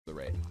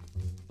netherite.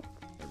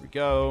 There we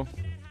go.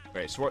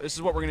 Okay, so this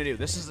is what we're gonna do.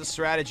 This is the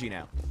strategy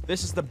now.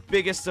 This is the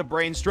biggest of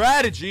brain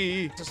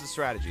strategy. This is the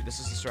strategy. This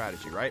is the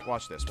strategy, right?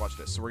 Watch this. Watch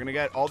this. So we're gonna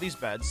get all these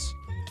beds.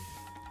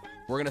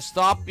 We're gonna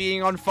stop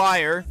being on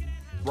fire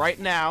right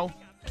now.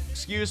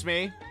 Excuse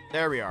me.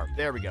 There we are.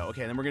 There we go.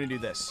 Okay, then we're gonna do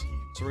this.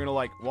 So we're gonna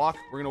like walk.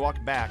 We're gonna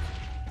walk back.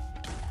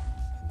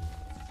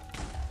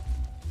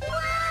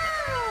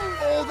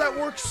 Oh, that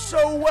works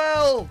so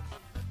well.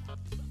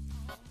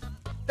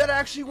 That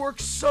actually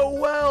works so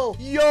well.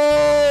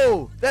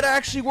 Yo! That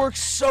actually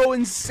works so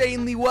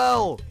insanely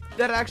well.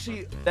 That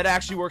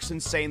actually works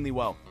insanely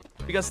well.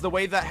 Because the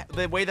way that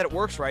it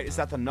works, right, is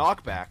that the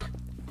knockback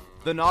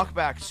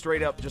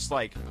straight up just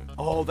like,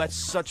 oh, that's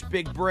such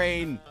big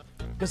brain.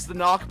 Because the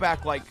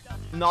knockback like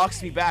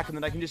knocks me back and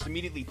then I can just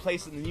immediately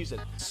place it and use it.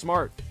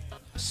 Smart.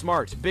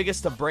 Smart.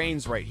 Biggest of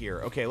brains right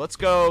here. Okay, let's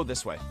go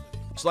this way.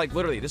 So like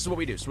literally, this is what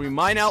we do. So we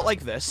mine out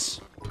like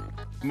this.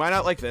 We mine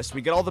out like this.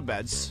 We get all the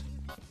beds.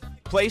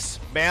 Place,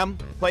 bam,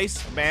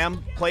 place,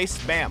 bam,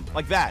 place, bam.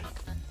 Like that.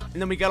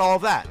 And then we got all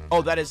of that.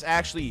 Oh, that is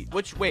actually...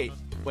 Wait,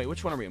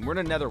 which one are we in? We're in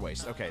a nether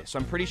waste. Okay, so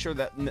I'm pretty sure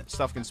that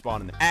stuff can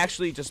spawn in there.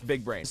 Actually, just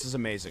big brain. This is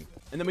amazing.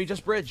 And then we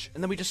just bridge.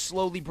 And then we just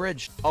slowly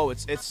bridge. Oh,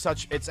 it's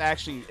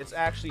actually...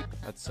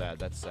 That's sad.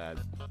 That's sad.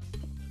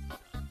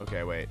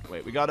 Okay, wait.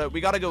 We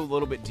gotta go a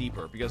little bit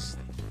deeper because...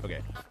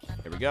 Okay.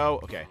 Here we go.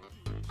 Okay.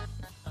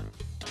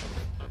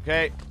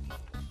 Okay.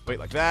 Wait,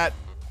 like that.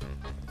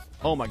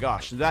 Oh my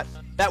gosh, that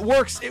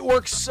works. It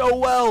works so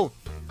well.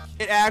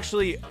 It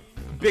actually,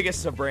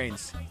 biggest of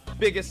brains.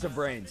 Biggest of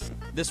brains.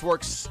 This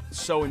works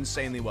so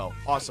insanely well.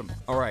 Awesome.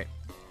 All right,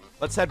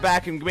 let's head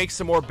back and make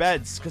some more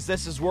beds because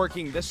this is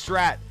working. This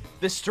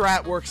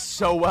strat works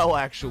so well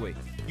actually.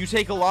 You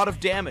take a lot of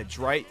damage,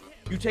 right?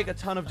 You take a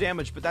ton of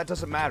damage, but that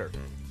doesn't matter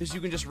because you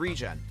can just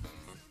regen.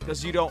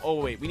 Because you don't. Oh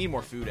wait, we need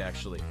more food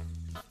actually.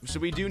 So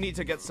we do need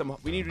to get some.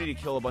 We need to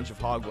kill a bunch of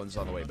hoglins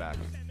on the way back.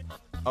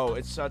 Oh,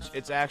 it's such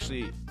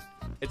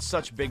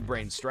big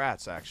brain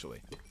strats,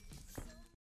 actually.